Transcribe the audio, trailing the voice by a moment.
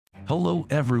Hello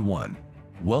everyone.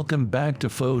 Welcome back to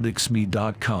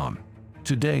Fodexme.com.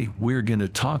 Today we're going to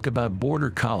talk about Border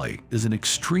Collie is an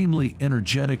extremely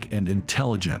energetic and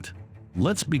intelligent.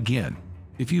 Let's begin.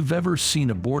 If you've ever seen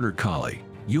a Border Collie,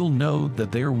 you'll know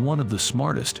that they are one of the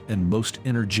smartest and most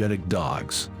energetic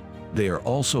dogs. They are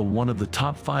also one of the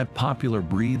top 5 popular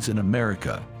breeds in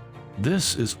America.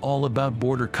 This is all about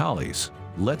Border Collies.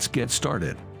 Let's get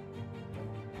started.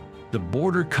 The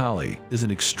Border Collie is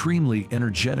an extremely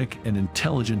energetic and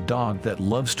intelligent dog that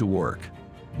loves to work.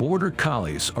 Border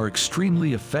Collies are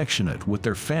extremely affectionate with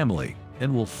their family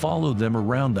and will follow them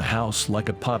around the house like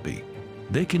a puppy.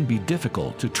 They can be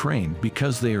difficult to train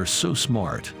because they are so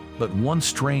smart, but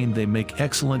once trained they make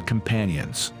excellent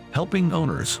companions, helping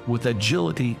owners with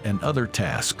agility and other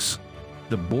tasks.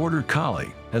 The Border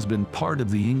Collie has been part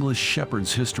of the English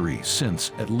Shepherd's history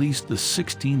since at least the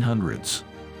 1600s.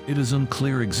 It is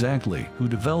unclear exactly who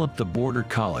developed the Border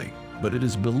Collie, but it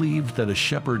is believed that a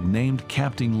shepherd named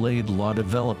Captain Laidlaw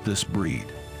developed this breed.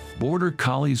 Border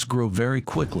Collies grow very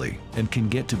quickly and can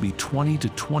get to be 20 to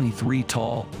 23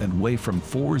 tall and weigh from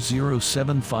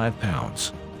 4.075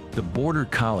 pounds. The Border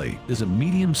Collie is a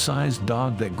medium-sized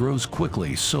dog that grows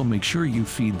quickly, so make sure you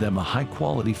feed them a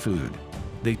high-quality food.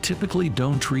 They typically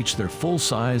don't reach their full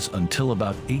size until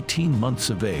about 18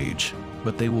 months of age,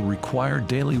 but they will require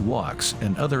daily walks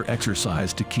and other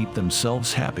exercise to keep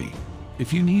themselves happy.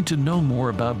 If you need to know more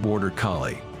about Border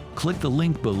Collie, click the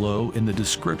link below in the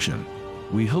description.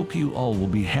 We hope you all will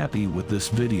be happy with this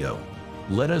video.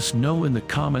 Let us know in the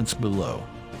comments below.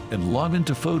 And log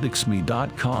into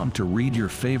Fodexme.com to read your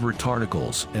favorite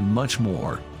articles and much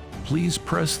more. Please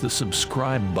press the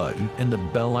subscribe button and the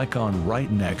bell icon right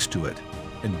next to it.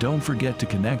 And don't forget to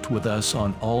connect with us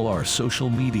on all our social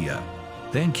media.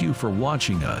 Thank you for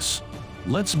watching us.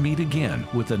 Let's meet again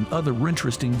with another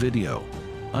interesting video.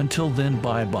 Until then,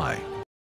 bye-bye.